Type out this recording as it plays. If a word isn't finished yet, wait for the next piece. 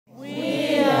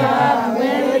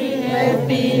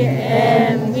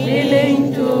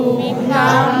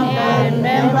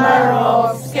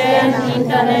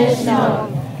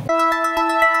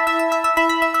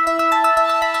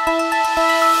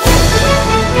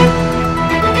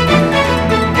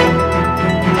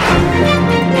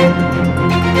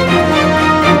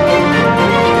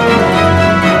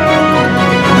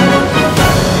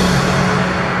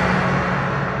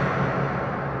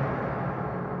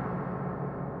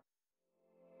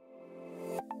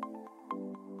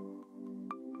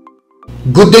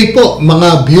Good day po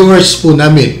mga viewers po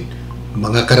namin,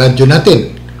 mga karadyo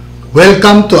natin.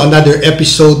 Welcome to another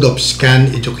episode of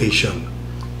Scan Education.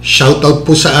 Shoutout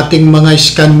po sa ating mga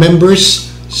Scan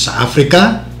members sa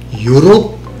Africa,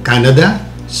 Europe, Canada,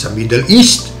 sa Middle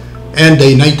East, and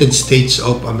the United States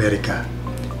of America.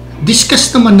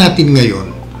 Discuss naman natin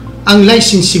ngayon ang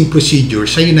licensing procedure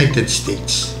sa United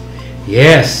States.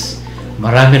 Yes,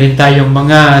 marami rin tayong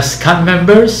mga Scan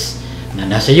members na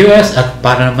nasa US at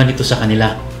para naman ito sa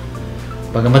kanila.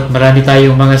 Bagamat marami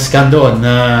tayong mga scan doon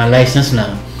na license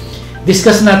lang,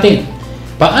 discuss natin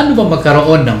paano ba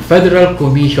magkaroon ng Federal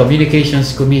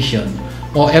Communications Commission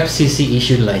o FCC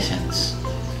issued license.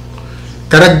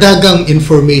 Karagdagang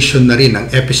information na rin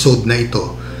ang episode na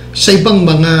ito sa ibang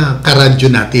mga karadyo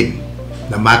natin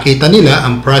na makita nila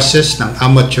ang process ng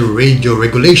amateur radio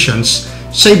regulations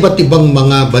sa iba't ibang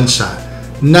mga bansa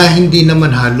na hindi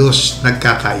naman halos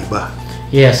nagkakaiba.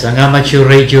 Yes, ang amateur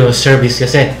radio service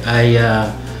kasi ay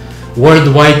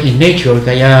worldwide in nature,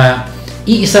 kaya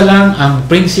iisa lang ang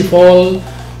principle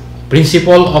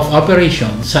of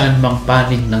operation saan mang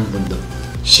panig ng mundo.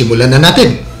 Simulan na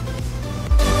natin!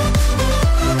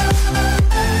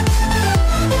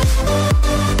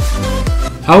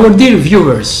 Our dear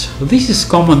viewers, this is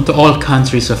common to all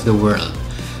countries of the world.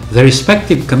 The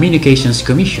respective Communications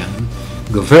Commission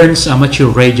governs amateur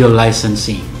radio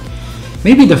licensing.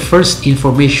 Maybe the first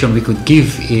information we could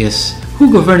give is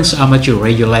who governs amateur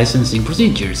radio licensing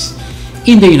procedures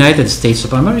in the United States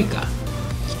of America.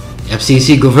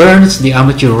 FCC governs the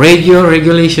amateur radio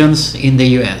regulations in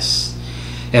the US.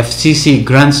 FCC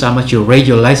grants amateur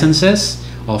radio licenses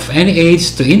of any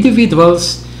age to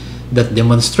individuals that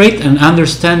demonstrate an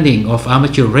understanding of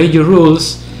amateur radio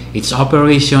rules, its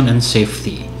operation and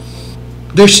safety.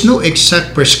 There's no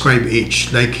exact prescribed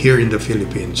age like here in the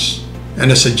Philippines. And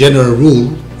as a general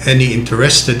rule, any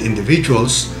interested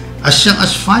individuals as young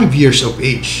as 5 years of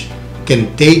age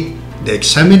can take the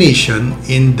examination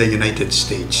in the United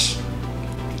States.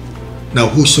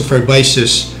 Now, who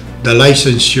supervises the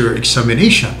licensure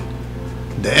examination?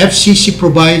 The FCC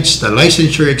provides the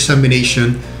licensure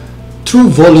examination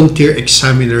through volunteer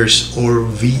examiners or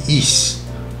VEs.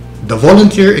 The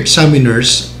volunteer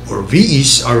examiners or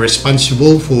VEs are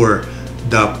responsible for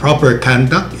the proper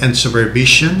conduct and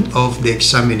supervision of the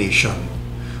examination.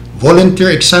 Volunteer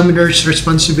examiners'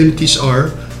 responsibilities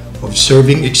are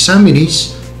observing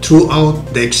examinees throughout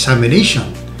the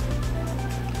examination,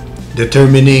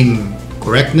 determining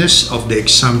correctness of the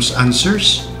exam's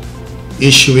answers,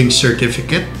 issuing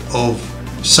certificate of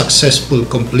successful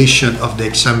completion of the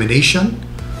examination,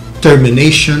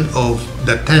 termination of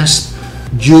the test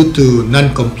due to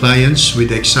non-compliance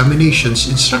with the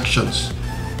examination's instructions.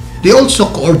 They also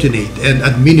coordinate and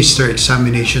administer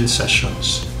examination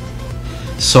sessions.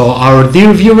 So our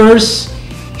dear viewers,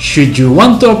 should you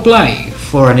want to apply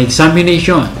for an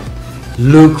examination,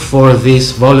 look for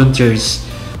these volunteers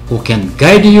who can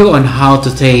guide you on how to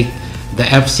take the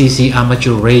FCC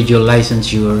Amateur Radio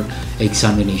Licensure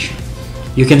examination.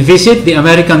 You can visit the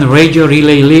American Radio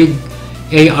Relay League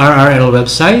ARRL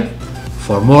website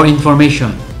for more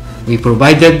information. We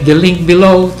provided the link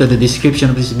below to the description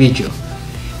of this video.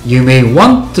 You may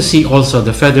want to see also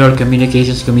the Federal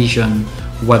Communications Commission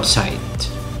website.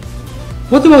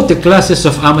 What about the classes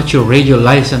of amateur radio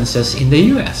licenses in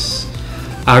the US?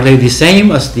 Are they the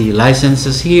same as the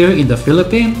licenses here in the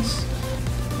Philippines?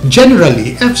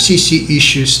 Generally, FCC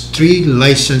issues 3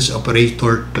 license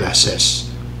operator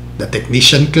classes: the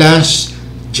technician class,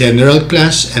 general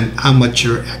class, and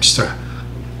amateur extra.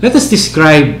 Let us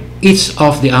describe each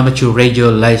of the amateur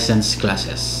radio license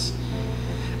classes.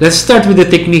 Let's start with the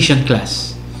technician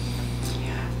class.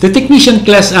 The technician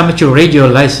class amateur radio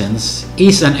license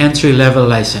is an entry-level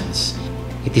license.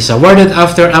 It is awarded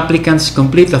after applicants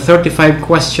complete a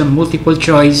 35-question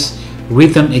multiple-choice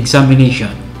written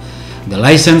examination. The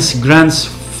license grants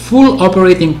full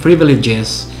operating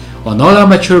privileges on all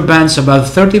amateur bands above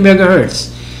 30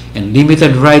 MHz and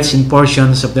limited rights in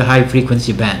portions of the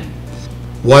high-frequency band.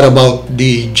 What about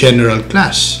the general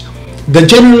class? The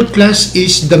general class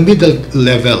is the middle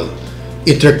level.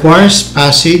 It requires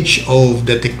passage of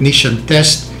the technician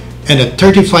test and a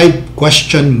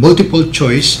 35-question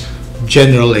multiple-choice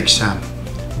general exam.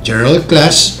 General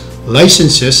class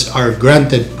licenses are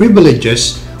granted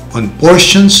privileges on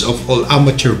portions of all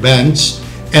amateur bands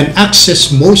and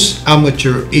access most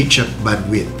amateur HF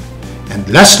bandwidth. And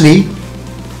lastly,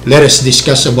 let us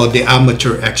discuss about the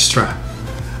amateur extra.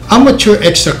 Amateur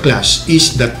extra class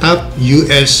is the top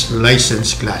US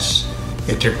license class.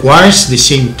 It requires the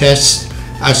same test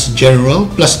as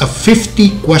general plus a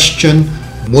 50-question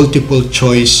multiple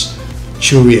choice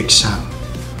jury exam.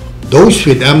 Those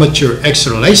with amateur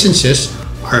extra licenses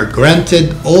are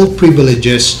granted all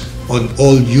privileges on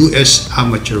all U.S.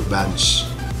 amateur bands.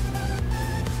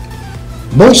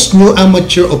 Most new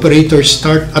amateur operators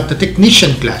start at the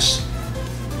technician class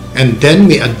and then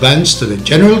may advance to the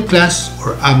general class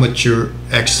or amateur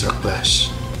extra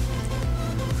class.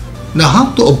 Now,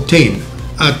 how to obtain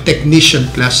a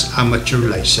technician class amateur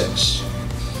license?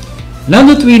 Now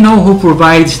that we know who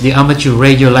provides the amateur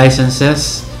radio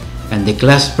licenses and the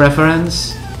class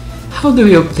preference, how do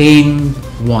we obtain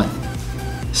one?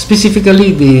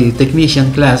 Specifically the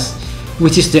technician class,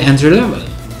 which is the entry level.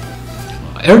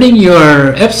 Earning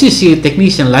your FCC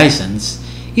technician license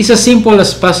is as simple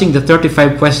as passing the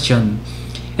 35-question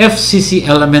FCC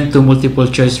Element 2 multiple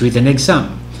choice written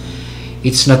exam.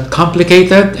 It's not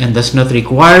complicated and does not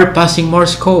require passing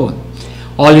Morse code.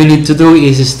 All you need to do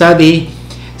is study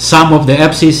some of the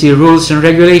FCC rules and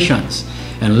regulations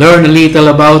and learn a little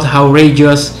about how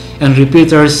radios and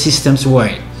repeater systems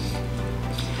work.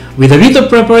 With a bit of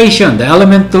preparation, the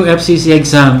Element 2 FCC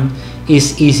exam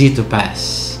is easy to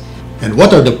pass. And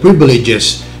what are the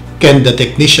privileges can the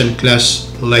technician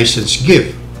class license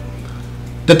give?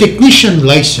 The technician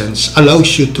license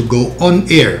allows you to go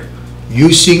on air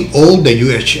using all the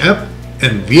UHF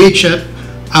and VHF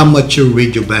amateur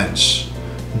radio bands.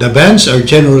 The bands are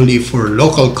generally for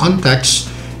local contacts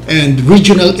and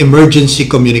regional emergency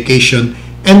communication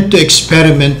and to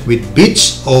experiment with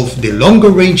bits of the longer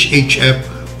range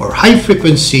HF or high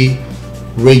frequency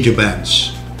radio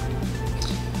bands.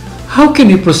 How can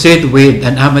you proceed with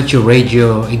an amateur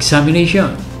radio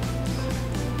examination?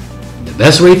 The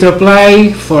best way to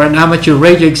apply for an amateur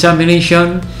radio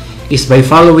examination is by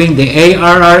following the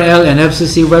ARRL and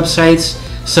FCC websites'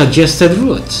 suggested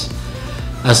routes.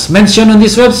 As mentioned on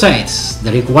these websites,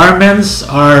 the requirements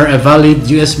are a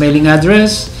valid US mailing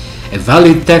address, a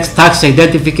valid tax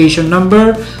identification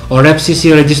number or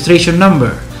FCC registration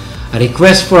number. A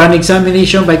request for an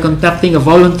examination by contacting a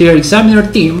volunteer examiner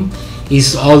team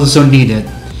is also needed.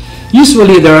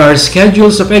 Usually there are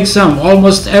schedules of exam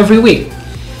almost every week.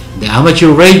 The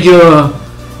Amateur Radio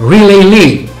Relay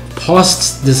League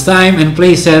posts the time and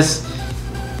places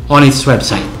on its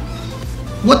website.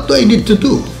 What do I need to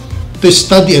do to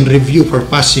study and review for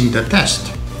passing the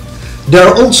test? There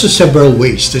are also several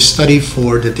ways to study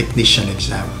for the technician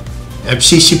exam.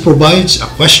 FCC provides a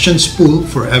questions pool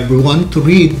for everyone to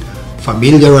read,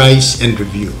 familiarize, and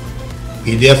review.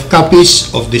 PDF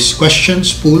copies of this questions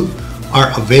pool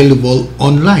are available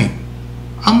online.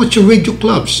 Amateur radio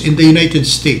clubs in the United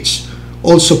States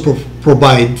also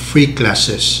provide free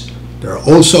classes. They are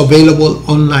also available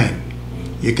online.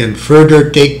 You can further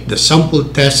take the sample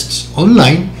tests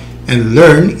online and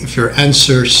learn if your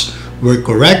answers were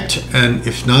correct and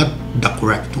if not, the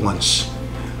correct ones.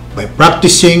 By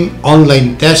practicing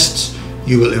online tests,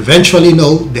 you will eventually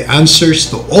know the answers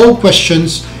to all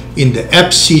questions in the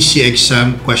FCC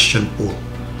exam question pool,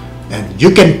 and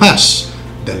you can pass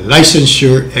the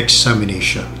licensure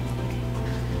examination.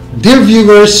 Dear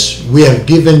viewers, we have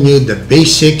given you the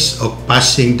basics of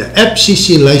passing the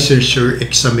FCC licensure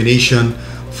examination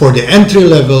for the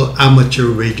entry-level amateur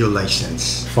radio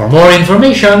license. For more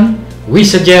information, we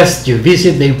suggest you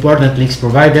visit the important links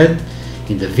provided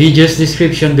in the video's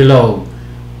description below.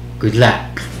 Good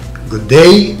luck. Good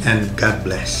day and God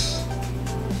bless.